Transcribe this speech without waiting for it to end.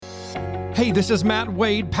Hey, this is Matt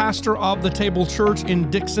Wade, pastor of the Table Church in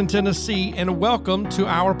Dixon, Tennessee, and welcome to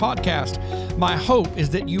our podcast. My hope is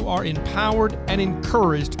that you are empowered and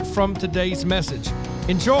encouraged from today's message.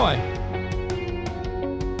 Enjoy.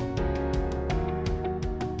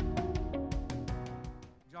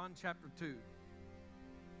 John chapter 2.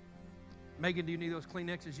 Megan, do you need those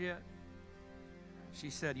Kleenexes yet? She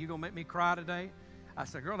said, "You gonna make me cry today?" I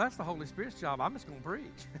said, "Girl, that's the Holy Spirit's job. I'm just gonna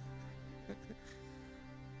preach."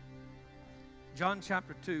 John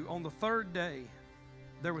chapter 2, on the third day,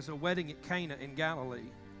 there was a wedding at Cana in Galilee,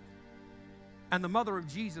 and the mother of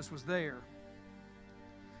Jesus was there.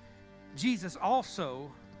 Jesus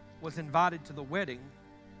also was invited to the wedding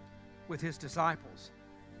with his disciples.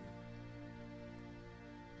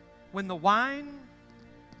 When the wine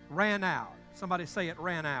ran out, somebody say it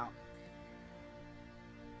ran out.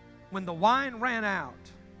 When the wine ran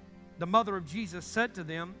out, the mother of Jesus said to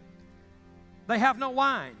them, "They have no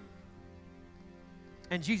wine."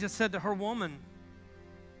 And Jesus said to her, "Woman,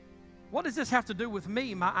 what does this have to do with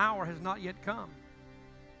me? My hour has not yet come."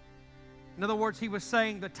 In other words, he was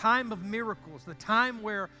saying the time of miracles, the time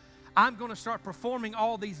where I'm going to start performing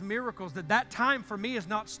all these miracles, that time for me is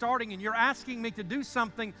not starting, and you're asking me to do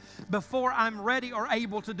something before I'm ready or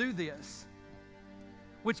able to do this.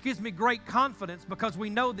 Which gives me great confidence because we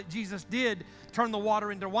know that Jesus did turn the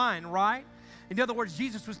water into wine, right? In other words,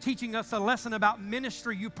 Jesus was teaching us a lesson about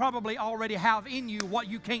ministry you probably already have in you, what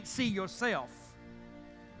you can't see yourself.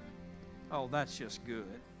 Oh, that's just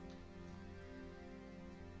good.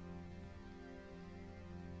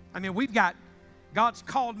 I mean, God's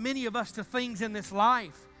called many of us to things in this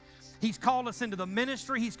life. He's called us into the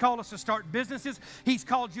ministry. He's called us to start businesses. He's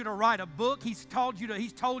called you to write a book. He's told you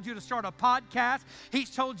to start a podcast. He's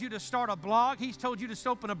told you to start a blog. He's told you to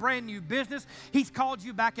open a brand new business. He's called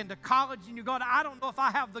you back into college, and you're going, "I don't know if I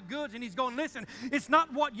have the goods." And he's going, "Listen, it's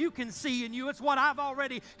not what you can see in you. It's what I've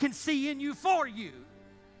already can see in you for you.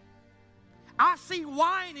 I see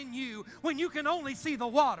wine in you when you can only see the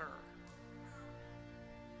water."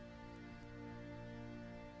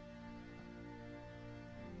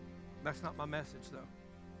 That's not my message, though.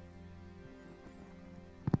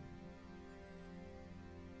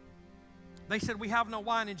 They said, "We have no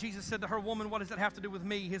wine." And Jesus said to her, "Woman, what does that have to do with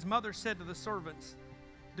me?" His mother said to the servants,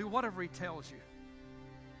 "Do whatever he tells you.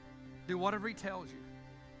 Do whatever he tells you."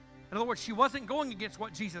 In other words, she wasn't going against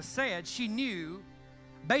what Jesus said. She knew,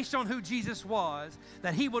 based on who Jesus was,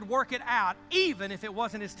 that he would work it out even if it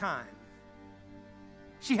wasn't his time.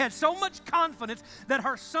 She had so much confidence that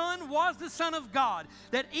her son was the Son of God,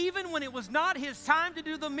 that even when it was not his time to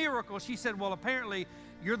do the miracle, she said, "Well, apparently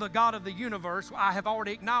you're the God of the universe. I have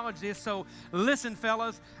already acknowledged this, so listen,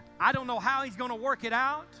 fellas, I don't know how he's going to work it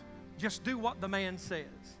out. Just do what the man says."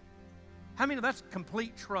 How many of that's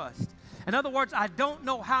complete trust? In other words, I don't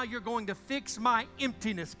know how you're going to fix my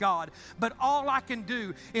emptiness, God, but all I can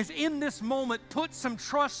do is in this moment put some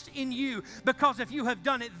trust in you, because if you have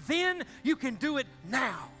done it then, you can do it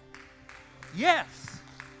now. Yes.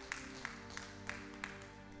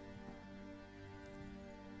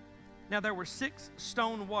 Now there were 6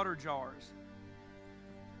 stone water jars,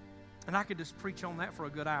 and I could just preach on that for a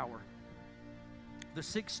good hour. The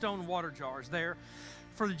 6 stone water jars there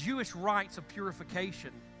for the Jewish rites of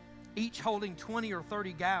purification, each holding 20 or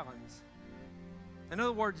 30 gallons. In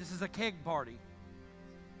other words, this is a keg party.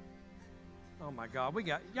 Oh my God,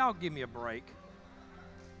 y'all give me a break.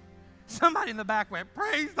 Somebody in the back went,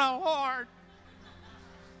 "Praise the Lord."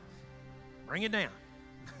 Bring it down.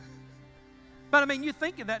 But I mean, you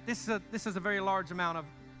think of that, this is a very large amount of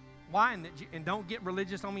wine, and don't get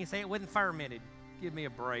religious on me and say it wasn't fermented. Give me a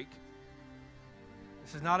break.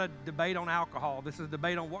 This is not a debate on alcohol. This is a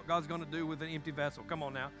debate on what God's going to do with an empty vessel. Come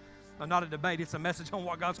on now. Not a debate. It's a message on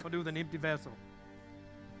what God's going to do with an empty vessel.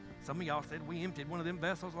 Some of y'all said we emptied one of them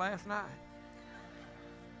vessels last night.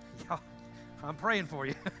 Y'all, I'm praying for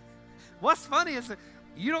you. What's funny is that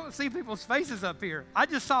you don't see people's faces up here. I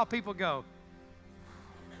just saw people go.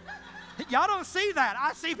 Y'all don't see that.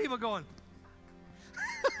 I see people going.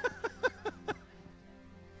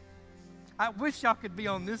 I wish y'all could be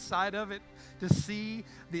on this side of it to see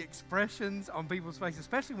the expressions on people's faces,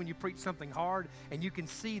 especially when you preach something hard and you can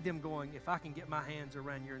see them going, "If I can get my hands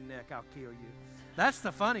around your neck, I'll kill you." That's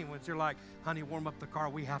the funny ones. You're like, "Honey, warm up the car.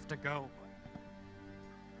 We have to go."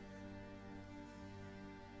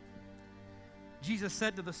 Jesus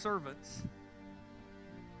said to the servants,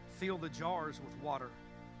 "Fill the jars with water."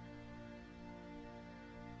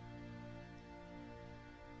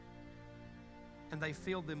 And they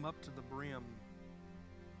filled them up to the brim.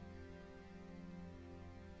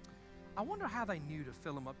 I wonder how they knew to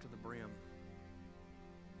fill them up to the brim.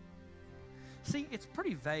 See, it's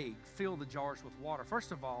pretty vague, fill the jars with water.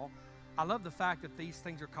 First of all, I love the fact that these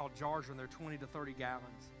things are called jars when they're 20 to 30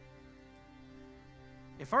 gallons.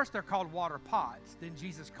 At first, they're called water pots. Then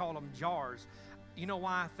Jesus called them jars. You know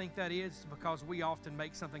why I think that is? Because we often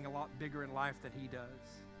make something a lot bigger in life than He does.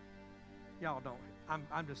 Y'all don't.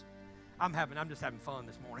 I'm just having fun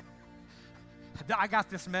this morning. I got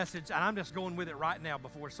this message, and I'm just going with it right now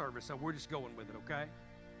before service, so we're just going with it, okay?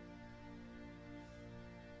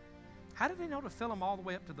 How did He know to fill them all the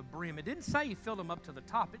way up to the brim? It didn't say He filled them up to the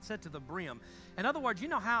top. It said to the brim. In other words, you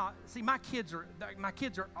know how, see, my kids are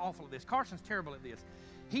awful at this. Carson's terrible at this.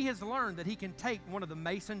 He has learned that he can take one of the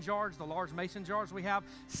mason jars, the large mason jars we have,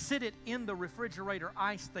 sit it in the refrigerator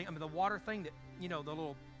ice thing, the water thing that, the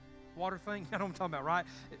little water thing. You know what I'm talking about, right?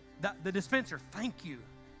 The dispenser, thank you.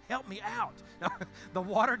 Help me out. The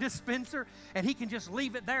water dispenser, and he can just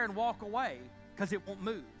leave it there and walk away because it won't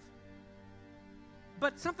move.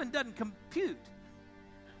 But something doesn't compute.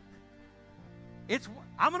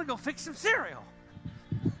 I'm going to go fix some cereal.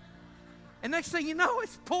 And next thing you know,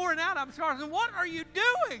 it's pouring out. I'm sorry. What are you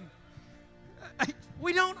doing?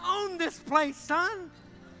 We don't own this place, son.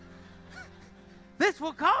 This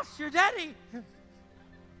will cost your daddy.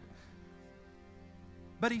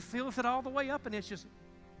 But he fills it all the way up, and it's just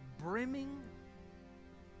brimming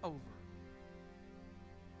over.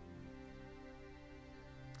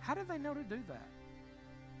 How do they know to do that?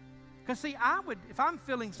 Because see, if I'm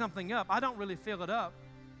filling something up, I don't really fill it up.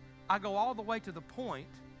 I go all the way to the point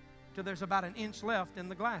till there's about an inch left in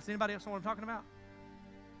the glass. Anybody else know what I'm talking about?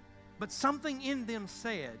 But something in them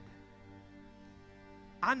said,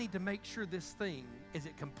 I need to make sure this thing is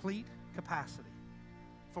at complete capacity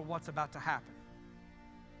for what's about to happen.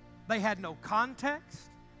 They had no context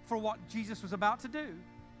for what Jesus was about to do.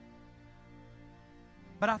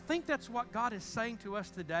 But I think that's what God is saying to us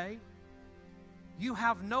today. You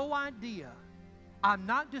have no idea. I'm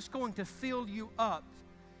not just going to fill you up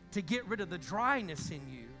to get rid of the dryness in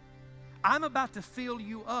you. I'm about to fill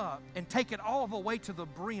you up and take it all the way to the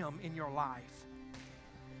brim in your life.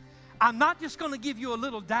 I'm not just going to give you a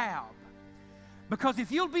little dab. Because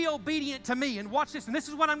if you'll be obedient to me, and watch this, and this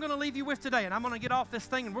is what I'm going to leave you with today, and I'm going to get off this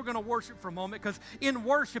thing, and we're going to worship for a moment, because in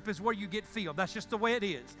worship is where you get filled. That's just the way it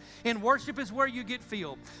is. In worship is where you get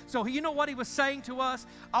filled. So you know what he was saying to us?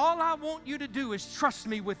 All I want you to do is trust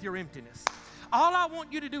me with your emptiness. All I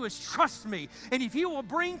want you to do is trust me. And if you will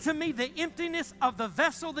bring to me the emptiness of the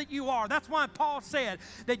vessel that you are, that's why Paul said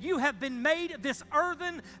that you have been made this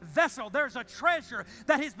earthen vessel. There's a treasure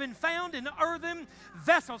that has been found in earthen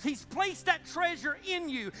vessels. He's placed that treasure in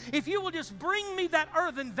you. If you will just bring me that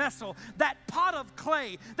earthen vessel, that pot of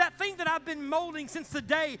clay, that thing that I've been molding since the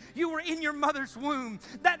day you were in your mother's womb,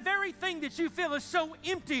 that very thing that you feel is so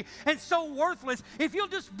empty and so worthless, if you'll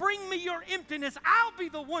just bring me your emptiness, I'll be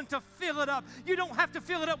the one to fill it up. You don't have to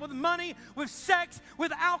fill it up with money, with sex,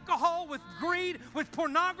 with alcohol, with greed, with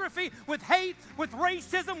pornography, with hate, with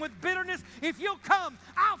racism, with bitterness. If you'll come,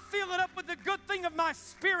 I'll fill it up with the good thing of my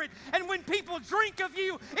spirit. And when people drink of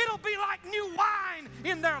you, it'll be like new wine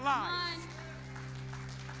in their lives.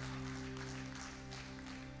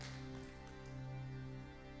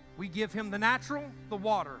 We give him the natural, the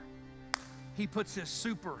water. He puts his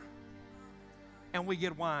super, and we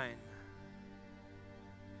get wine.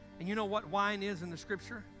 And you know what wine is in the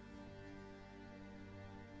Scripture?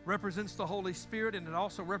 Represents the Holy Spirit, and it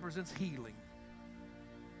also represents healing.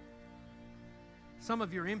 Some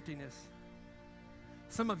of your emptiness,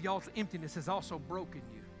 some of y'all's emptiness has also broken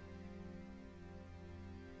you.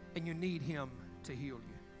 And you need him to heal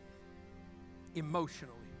you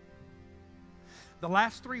emotionally. The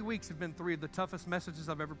last 3 weeks have been 3 of the toughest messages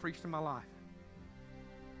I've ever preached in my life.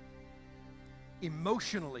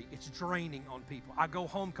 Emotionally, it's draining on people. I go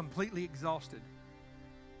home completely exhausted.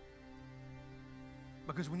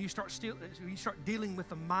 Because when you start dealing with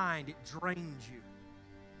the mind, it drains you.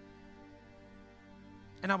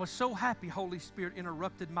 And I was so happy Holy Spirit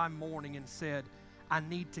interrupted my morning and said, I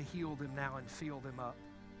need to heal them now and fill them up.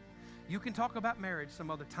 You can talk about marriage some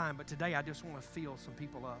other time, but today I just want to fill some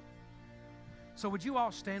people up. So would you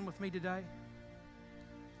all stand with me today?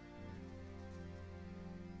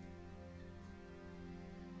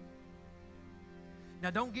 Now,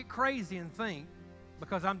 don't get crazy and think,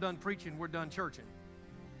 because I'm done preaching, we're done churching.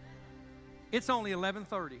 It's only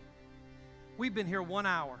 11:30. We've been here 1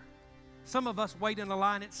 hour. Some of us wait in a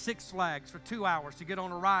line at Six Flags for 2 hours to get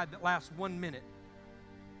on a ride that lasts 1 minute.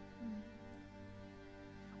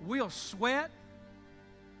 We'll sweat.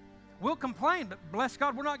 We'll complain, but bless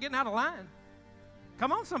God, we're not getting out of line.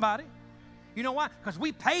 Come on, somebody. You know why? Because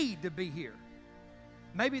we paid to be here.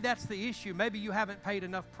 Maybe that's the issue. Maybe you haven't paid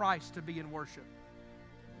enough price to be in worship.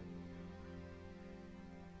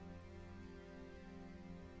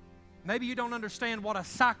 Maybe you don't understand what a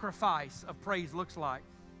sacrifice of praise looks like.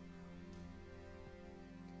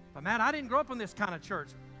 But man, I didn't grow up in this kind of church.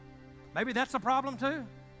 Maybe that's a problem too.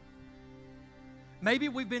 Maybe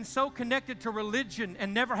we've been so connected to religion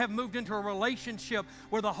and never have moved into a relationship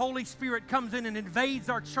where the Holy Spirit comes in and invades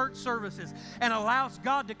our church services and allows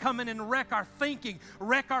God to come in and wreck our thinking,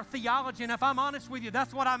 wreck our theology. And if I'm honest with you,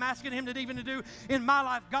 that's what I'm asking Him to even to do in my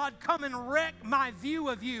life. God, come and wreck my view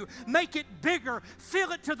of You. Make it bigger.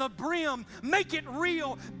 Fill it to the brim. Make it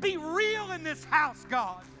real. Be real in this house,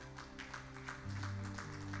 God.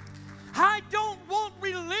 I don't want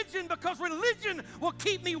religion because religion will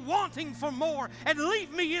keep me wanting for more and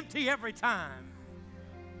leave me empty every time.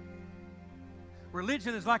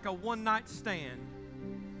 Religion is like a one-night stand.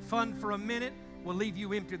 Fun for a minute will leave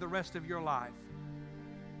you empty the rest of your life.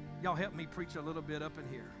 Y'all help me preach a little bit up in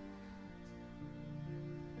here.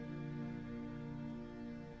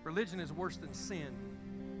 Religion is worse than sin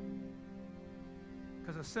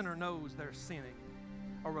because a sinner knows they're sinning.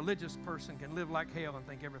 A religious person can live like hell and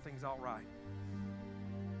think everything's all right.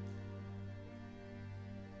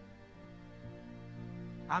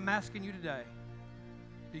 I'm asking you today,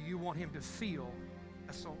 do you want Him to feel the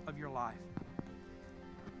vessel of your life?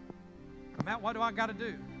 Matt, what do I got to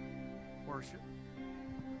do? Worship.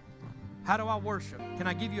 How do I worship? Can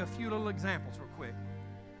I give you a few little examples real quick?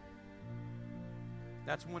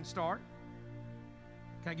 That's one start.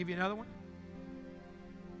 Can I give you another one?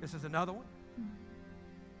 This is another one.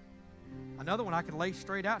 Another one I could lay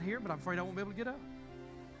straight out here, but I'm afraid I won't be able to get up.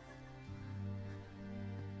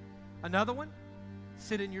 Another one,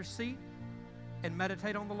 sit in your seat and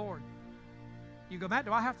meditate on the Lord. You go, Matt,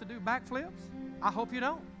 do I have to do backflips? I hope you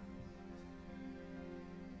don't.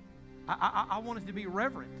 I want it to be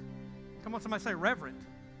reverent. Come on, somebody say reverent.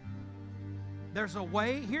 There's a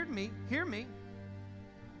way, hear me.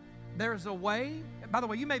 There's a way. By the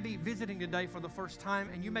way, you may be visiting today for the first time,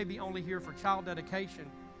 and you may be only here for child dedication.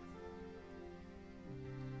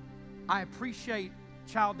 I appreciate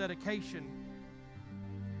child dedication,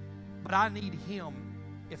 but I need Him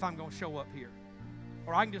if I'm going to show up here.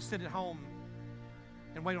 Or I can just sit at home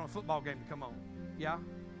and wait on a football game to come on. Yeah?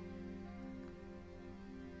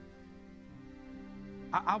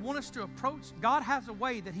 I want us to approach. God has a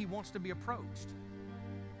way that He wants to be approached.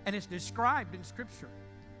 And it's described in Scripture.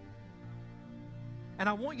 And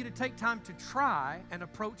I want you to take time to try and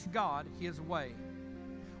approach God His way.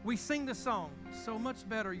 We sing the song, so much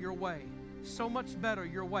better your way. So much better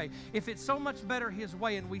your way. If it's so much better His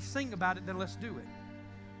way and we sing about it, then let's do it.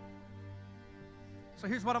 So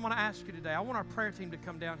here's what I'm going to ask you today. I want our prayer team to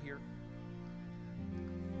come down here.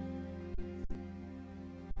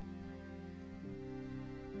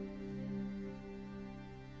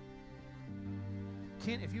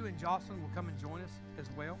 Kent, if you and Jocelyn will come and join us as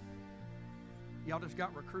well. Y'all just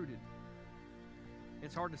got recruited.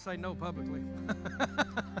 It's hard to say no publicly.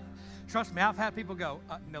 Trust me, I've had people go,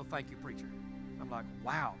 no, thank you, preacher. I'm like,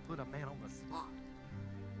 wow, put a man on the spot.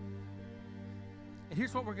 And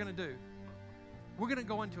here's what we're going to do. We're going to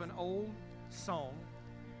go into an old song.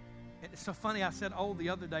 And it's so funny, I said old the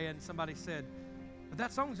other day, and somebody said, but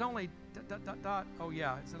that song's only ... Oh,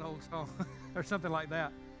 yeah, it's an old song or something like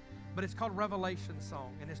that. But it's called Revelation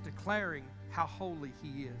Song, and it's declaring how holy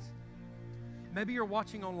He is. Maybe you're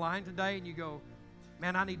watching online today, and you go,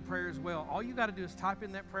 man, I need prayer as well. All you got to do is type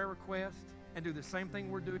in that prayer request and do the same thing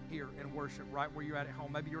we're doing here in worship, right where you're at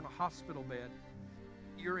home. Maybe you're in a hospital bed.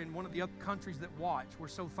 You're in one of the other countries that watch. We're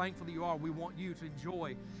so thankful that you are. We want you to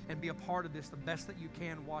enjoy and be a part of this the best that you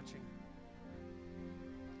can watching.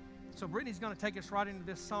 So Brittany's going to take us right into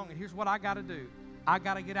this song, and here's what I got to do. I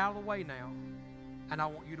got to get out of the way now, and I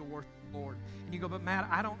want you to worship the Lord. And you go, but Matt,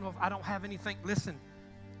 I don't know if I don't have anything. Listen,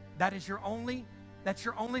 that's your only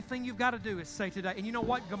thing you've got to do is say today. And you know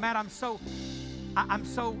what? Go, Matt, I'm so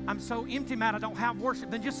empty, Matt, I don't have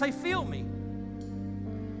worship. Then just say, feel me.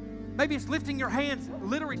 Maybe it's lifting your hands,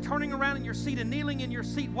 literally turning around in your seat and kneeling in your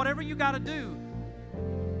seat, whatever you got to do.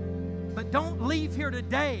 But don't leave here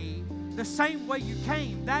today the same way you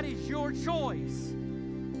came. That is your choice.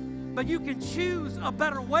 But you can choose a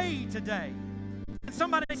better way today. And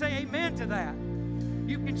somebody say amen to that.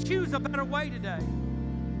 You can choose a better way today.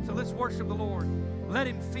 So let's worship the Lord. Let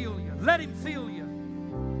Him feel you. Let Him feel you.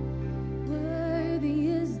 Worthy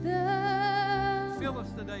is the Fill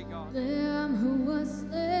us today, God. Lamb who was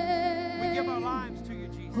slain. We give our lives to you,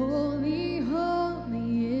 Jesus. Holy,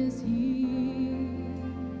 holy is He.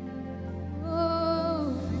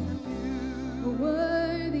 Oh,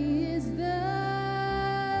 worthy is the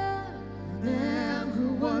Lamb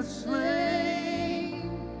who was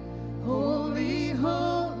slain. Holy,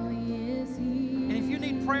 holy is He. And if you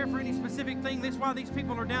need prayer prayer for any specific thing, that's why these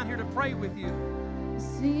people are down here to pray with you.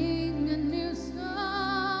 Sing a new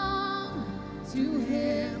song to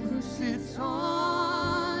Him who sits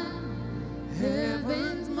on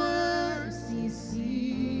heaven's mercy seat.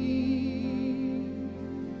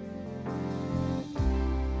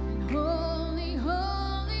 And holy,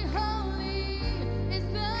 holy, holy is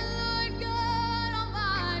the Lord God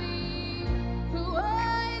Almighty, who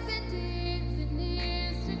was and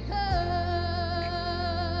is to come.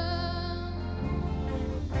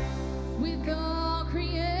 With all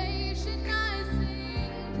creation I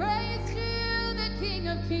sing praise to the King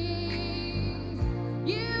of Kings.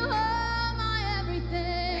 You are my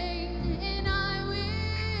everything, and I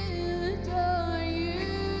will adore you.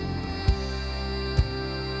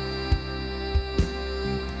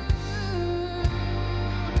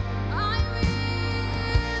 I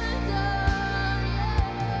will adore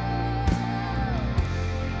you.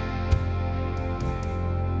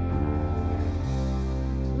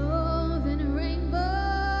 Clothed in rainbows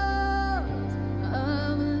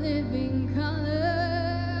of living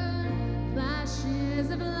color,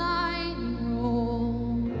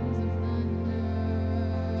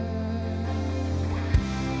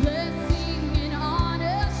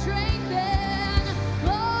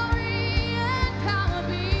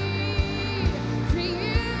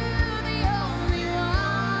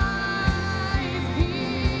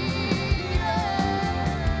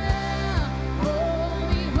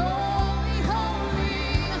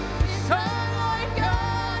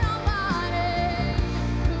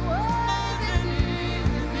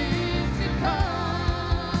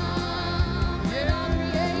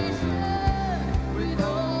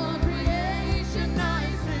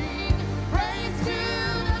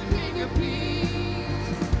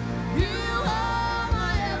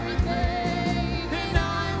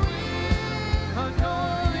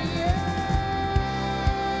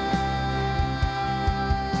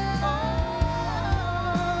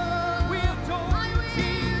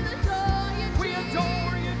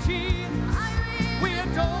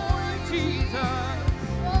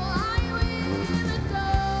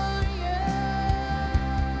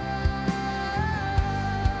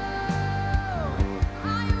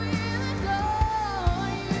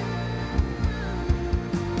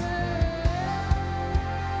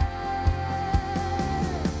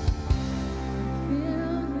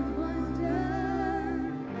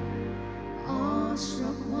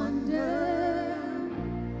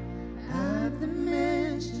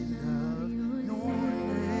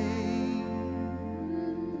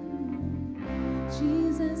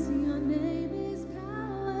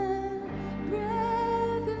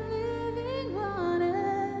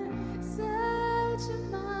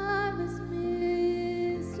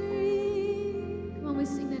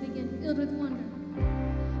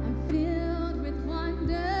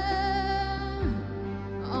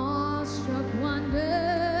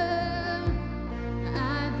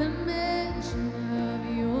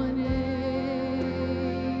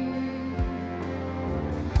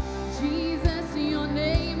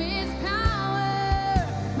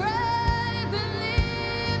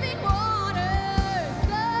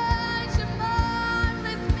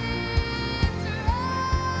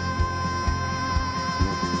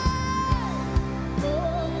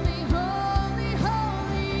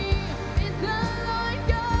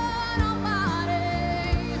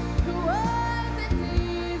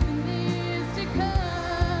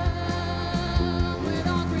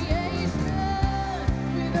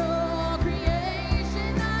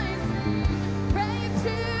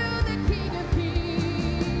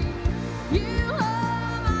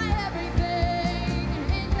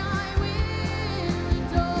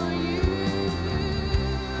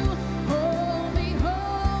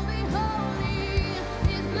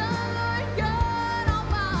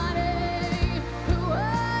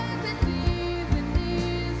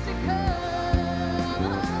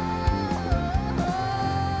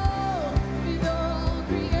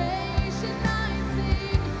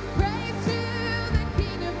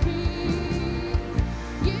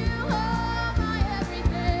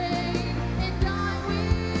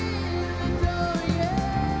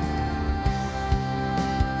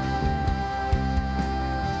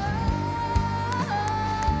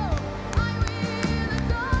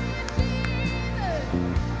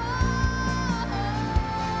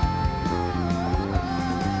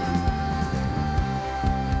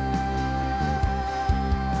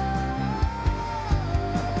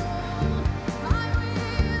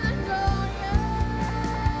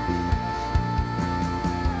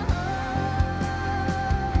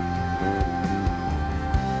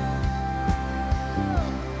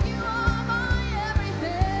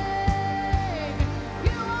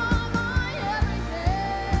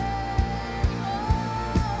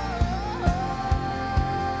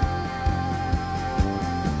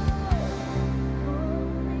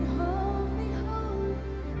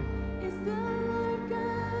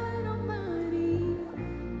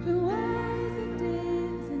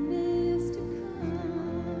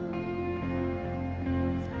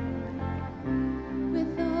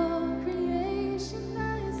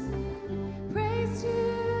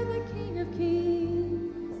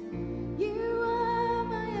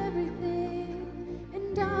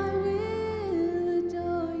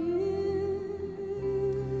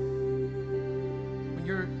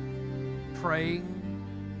 praying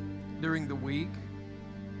during the week,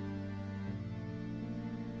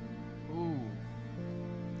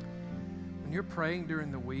 when you're praying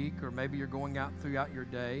during the week, or maybe you're going out throughout your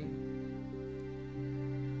day,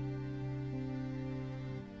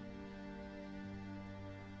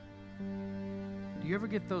 do you ever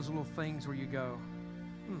get those little things where you go,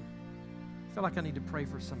 I feel like I need to pray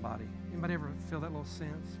for somebody? Anybody ever feel that little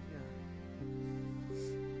sense?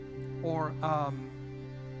 Yeah. Or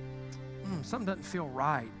something doesn't feel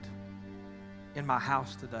right in my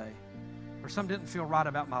house today, or something didn't feel right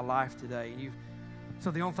about my life today.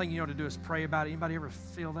 So the only thing you know to do is pray about it. Anybody ever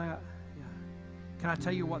feel that? Yeah. Can I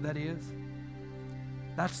tell you what that is?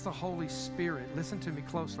 That's the Holy Spirit. Listen to me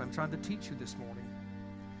closely. I'm trying to teach you this morning.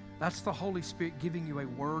 That's the Holy Spirit giving you a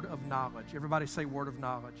word of knowledge. Everybody say word of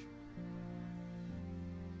knowledge.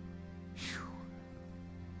 Whew.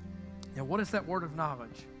 Now, what is that word of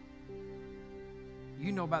knowledge?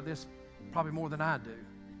 You know about this probably more than I do.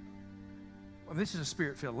 Well, this is a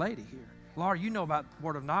Spirit-filled lady here. Laura, you know about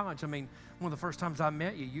word of knowledge. I mean, one of the first times I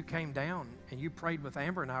met you, you came down and you prayed with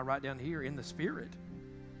Amber and I right down here in the Spirit.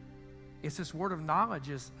 It's this word of knowledge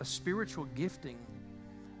is a spiritual gifting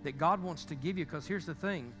that God wants to give you, because here's the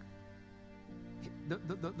thing.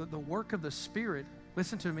 The work of the Spirit,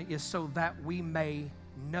 listen to me, is so that we may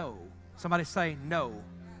know. Somebody say know.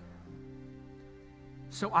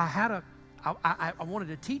 So I wanted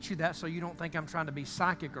to teach you that so you don't think I'm trying to be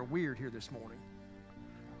psychic or weird here this morning.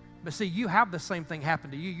 But see, you have the same thing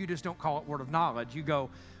happen to you. You just don't call it word of knowledge. You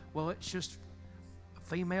go, well, it's just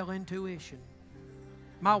female intuition.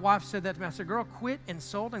 My wife said that to me. I said, girl, quit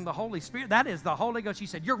insulting the Holy Spirit. That is the Holy Ghost. She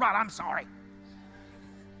said, you're right, I'm sorry.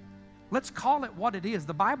 Let's call it what it is.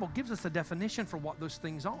 The Bible gives us a definition for what those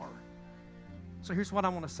things are. So here's what I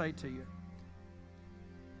want to say to you.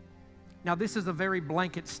 Now, this is a very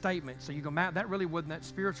blanket statement. So you go, Matt, that really wasn't that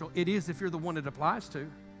spiritual. It is if you're the one it applies to.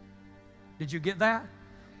 Did you get that?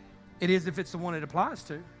 It is if it's the one it applies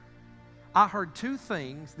to. I heard two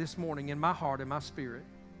things this morning in my heart and my spirit.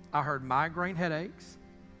 I heard migraine headaches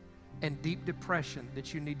and deep depression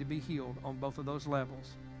that you need to be healed on both of those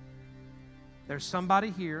levels. There's somebody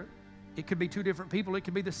here. It could be two different people. It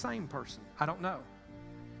could be the same person. I don't know.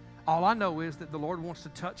 All I know is that the Lord wants to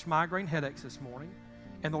touch migraine headaches this morning,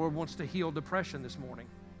 and the Lord wants to heal depression this morning.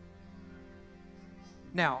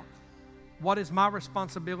 Now, what is my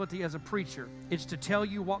responsibility as a preacher? It's to tell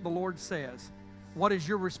you what the Lord says. What is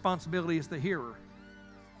your responsibility as the hearer?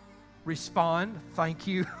 Respond. Thank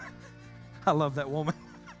you. I love that woman.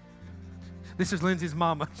 This is Lindsay's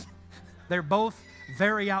mama. They're both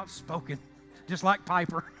very outspoken, just like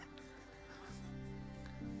Piper.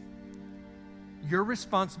 Your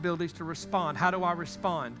responsibility is to respond. How do I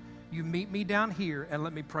respond? You meet me down here and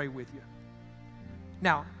let me pray with you.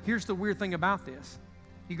 Now, here's the weird thing about this.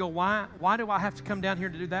 You go, why do I have to come down here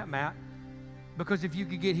to do that, Matt? Because if you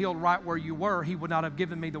could get healed right where you were, He would not have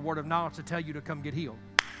given me the word of knowledge to tell you to come get healed.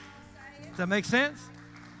 Does that make sense?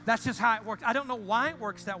 That's just how it works. I don't know why it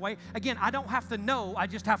works that way. Again, I don't have to know. I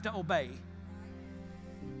just have to obey.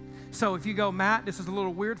 So if you go, Matt, this is a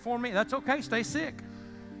little weird for me, that's okay. Stay sick.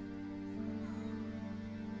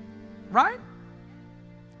 Right?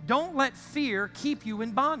 Don't let fear keep you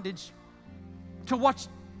in bondage to watch.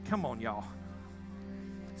 Come on, y'all.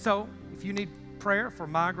 So if you need prayer for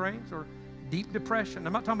migraines or deep depression,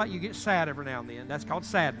 I'm not talking about you get sad every now and then. That's called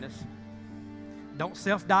sadness. Don't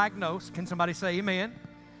self-diagnose. Can somebody say amen?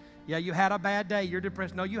 Yeah, you had a bad day. You're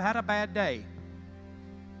depressed. No, you had a bad day.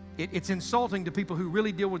 It's insulting to people who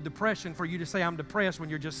really deal with depression for you to say I'm depressed when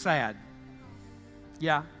you're just sad.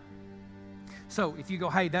 Yeah. So if you go,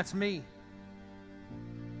 hey, that's me.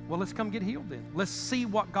 Well, let's come get healed then. Let's see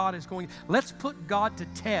what God is going. Let's put God to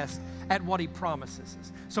test at what He promises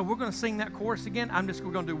us. So we're going to sing that chorus again.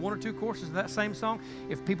 We're going to do one or two courses of that same song.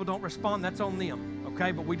 If people don't respond, that's on them,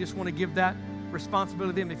 okay? But we just want to give that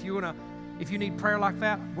responsibility to them. If you need prayer like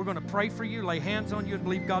that, we're going to pray for you, lay hands on you, and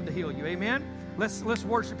believe God to heal you. Amen? Let's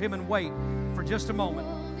worship Him and wait for just a moment.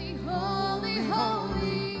 Holy, holy,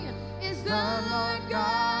 holy is the Lord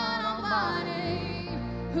God Almighty,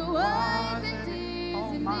 who was and is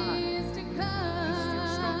and is to come. He still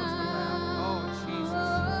struggles with that. Oh,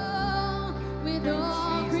 Jesus. With In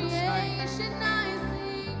all Jesus' name. creation I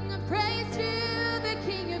sing a praise to the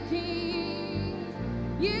King of Kings.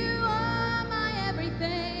 You are my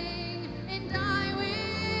everything, and I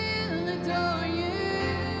will adore you.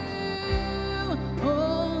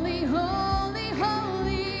 Holy, holy,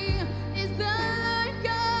 holy is the Lord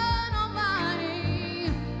God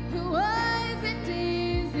Almighty,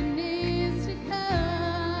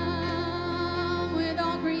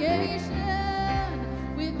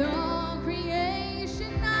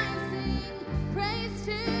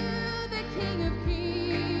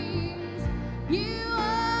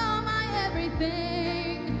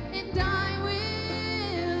 everything, and I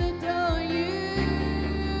will adore you.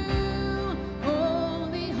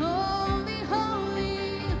 Holy, holy,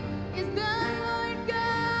 holy is the Lord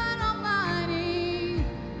God Almighty,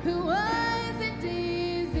 who was and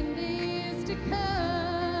is to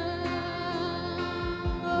come.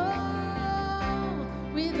 Oh,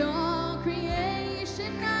 with all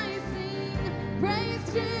creation I sing praise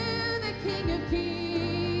to the King of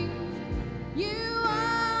Kings. You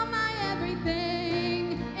are my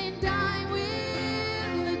everything, and I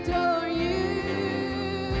will adore you.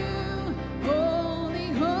 Holy,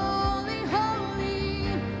 holy, holy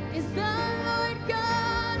is the Lord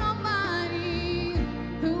God Almighty,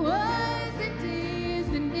 who was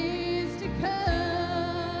and is to come.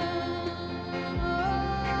 Oh,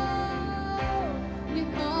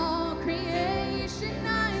 with all creation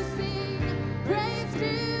I sing praise to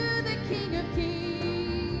the King of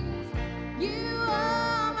Kings. You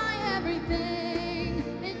are my everything,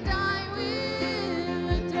 and I will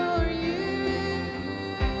adore you.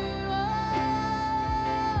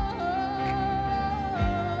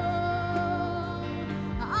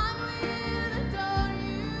 I will adore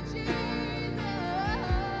you, Jesus.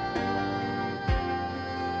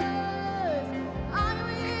 I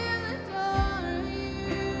will adore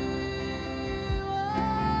you.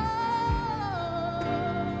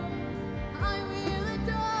 I will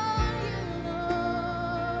adore you, Lord.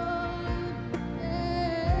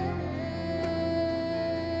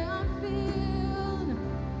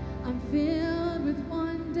 I'm filled with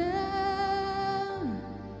wonder,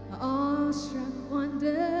 awestruck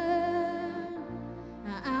wonder,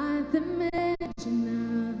 at the mention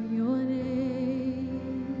of your name.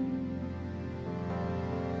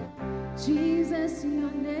 Jesus,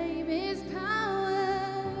 your name is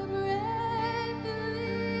power, bread, the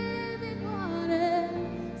living water,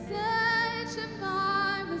 such a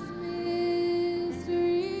marvelous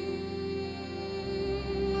mystery.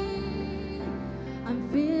 I'm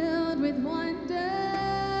filled with wonder,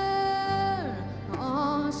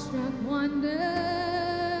 awestruck wonder,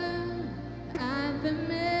 at the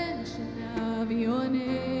mention of your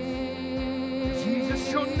name.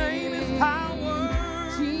 Jesus, your name is power.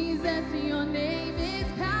 Jesus, your name is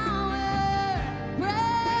power,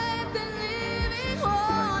 bread, the living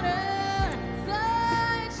water,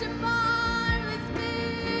 such a marvelous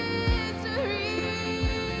mystery.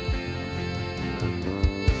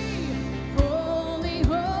 Holy,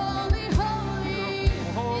 holy, holy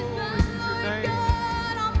is the Lord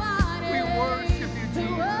God Almighty. We worship you,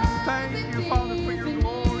 Jesus. Thank you, Father, for your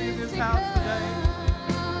glory in this house today.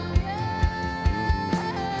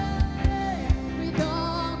 With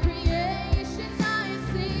all creation I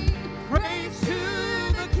sing Praise to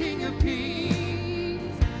the King of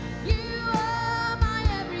Kings. You are my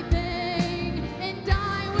everything, and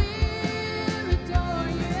I will adore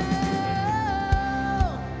you.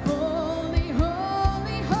 Holy,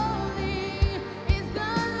 holy, holy is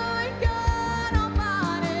the Lord God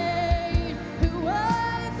Almighty, who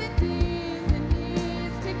was and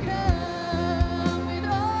is to come.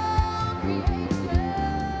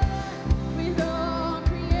 With all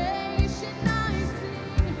creation I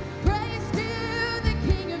sing praise to the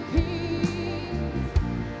King of Kings.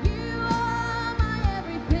 You are my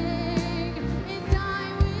everything, and I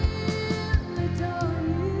will adore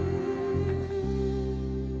you.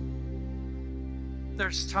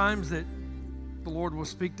 There's times that the Lord will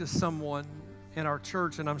speak to someone in our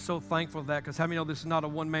church, and I'm so thankful for that, because how many know this is not a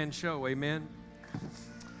one-man show, amen?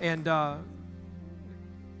 And I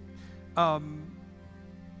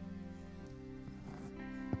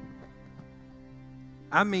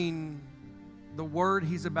mean, the word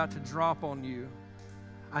he's about to drop on you,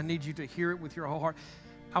 I need you to hear it with your whole heart.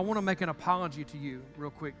 I want to make an apology to you real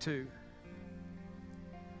quick too.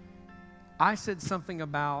 I said something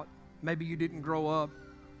about maybe you didn't grow up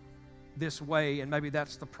this way, and maybe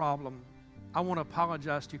that's the problem. I want to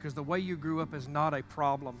apologize to you, because the way you grew up is not a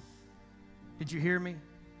problem. Did you hear me?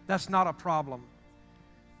 That's not a problem.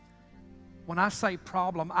 When I say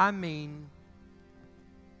problem, I mean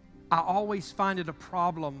I always find it a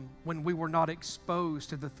problem when we were not exposed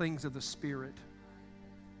to the things of the Spirit.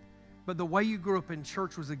 But the way you grew up in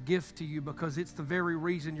church was a gift to you, because it's the very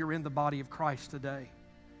reason you're in the body of Christ today.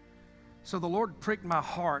 So the Lord pricked my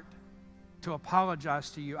heart to apologize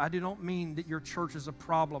to you. I do not mean that your church is a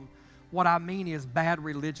problem. What I mean is bad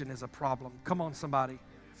religion is a problem. Come on, somebody.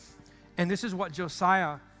 And this is what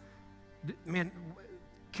Josiah, man,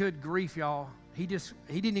 good grief, y'all. He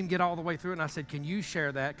didn't even get all the way through it. And I said, can you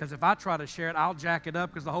share that? Because if I try to share it, I'll jack it up,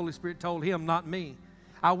 because the Holy Spirit told him, not me.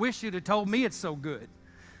 I wish you'd have told me it's so good.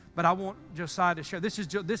 But I want Josiah to share. This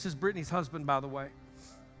is Brittany's husband, by the way.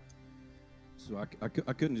 So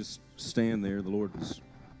I couldn't just stand there. The Lord was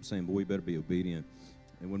saying, boy, you better be obedient.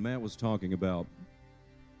 And when Matt was talking about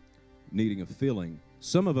needing a filling,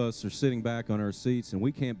 some of us are sitting back on our seats and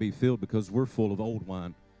we can't be filled because we're full of old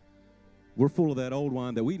wine. We're full of that old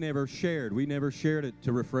wine that we never shared. We never shared it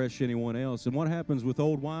to refresh anyone else. And what happens with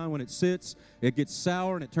old wine when it sits, it gets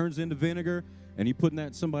sour and it turns into vinegar, and you put that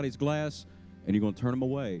in somebody's glass and you're going to turn them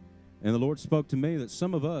away. And the Lord spoke to me that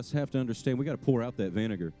some of us have to understand we got to pour out that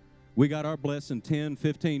vinegar. We got our blessing 10,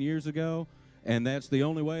 15 years ago, and that's the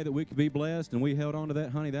only way that we could be blessed, and we held on to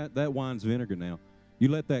that, honey. That wine's vinegar now. You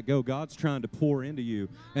let that go. God's trying to pour into you.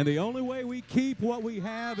 And the only way we keep what we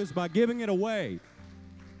have is by giving it away.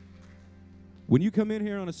 When you come in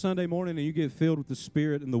here on a Sunday morning and you get filled with the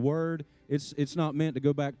Spirit and the Word, it's not meant to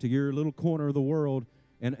go back to your little corner of the world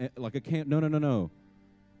and like a camp. No.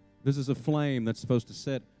 This is a flame that's supposed to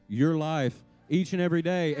set your life each and every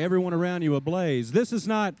day, everyone around you ablaze. This is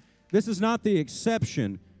not the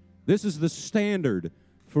exception. This is the standard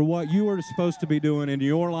for what you are supposed to be doing in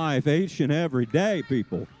your life each and every day,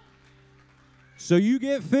 people. So you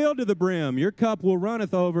get filled to the brim. Your cup will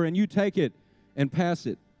runneth over, and you take it and pass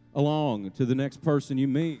it along to the next person you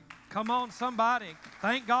meet. Come on, somebody.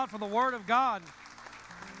 Thank God for the Word of God.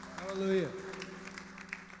 Hallelujah.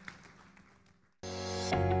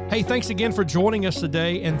 Hey, thanks again for joining us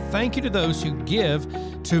today, and thank you to those who give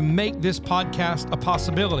to make this podcast a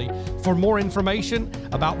possibility. For more information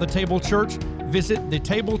about The Table Church, visit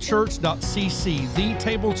thetablechurch.cc,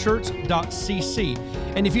 thetablechurch.cc.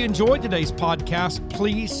 And if you enjoyed today's podcast,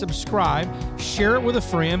 please subscribe, share it with a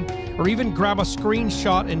friend, or even grab a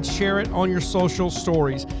screenshot and share it on your social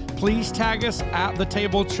stories. Please tag us at The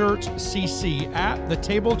Table Church CC, at The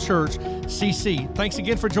Table Church CC. Thanks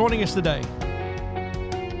again for joining us today.